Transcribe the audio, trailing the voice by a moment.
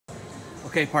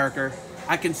Okay, Parker,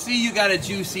 I can see you got a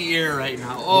juicy ear right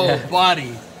now. Oh, yeah.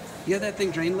 Buddy. You had that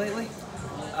thing drained lately?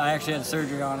 I actually had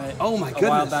surgery on it. Oh, my goodness. A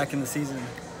while back in the season.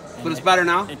 But it's better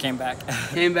now? It came back.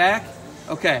 Came back?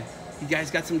 Okay. You guys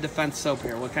got some defense soap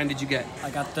here. What kind did you get?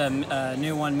 I got the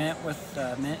new one, mint, with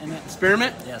mint in it.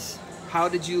 Spearmint? Yes. How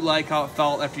did you like how it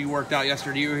felt after you worked out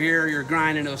yesterday? You were here, you were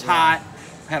grinding, it was hot,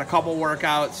 had a couple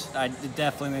workouts. It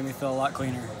definitely made me feel a lot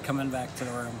cleaner coming back to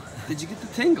the room. Did you get the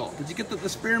tingle? Did you get the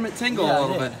spearmint tingle Yeah, a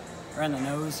little bit? Right in the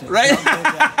nose. Right?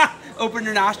 Open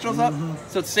your nostrils up?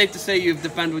 So it's safe to say you've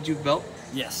defended what you've built?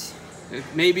 Yes.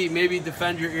 Maybe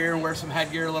defend your ear and wear some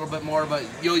headgear a little bit more, but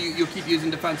you'll keep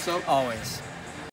using defense soap? Always.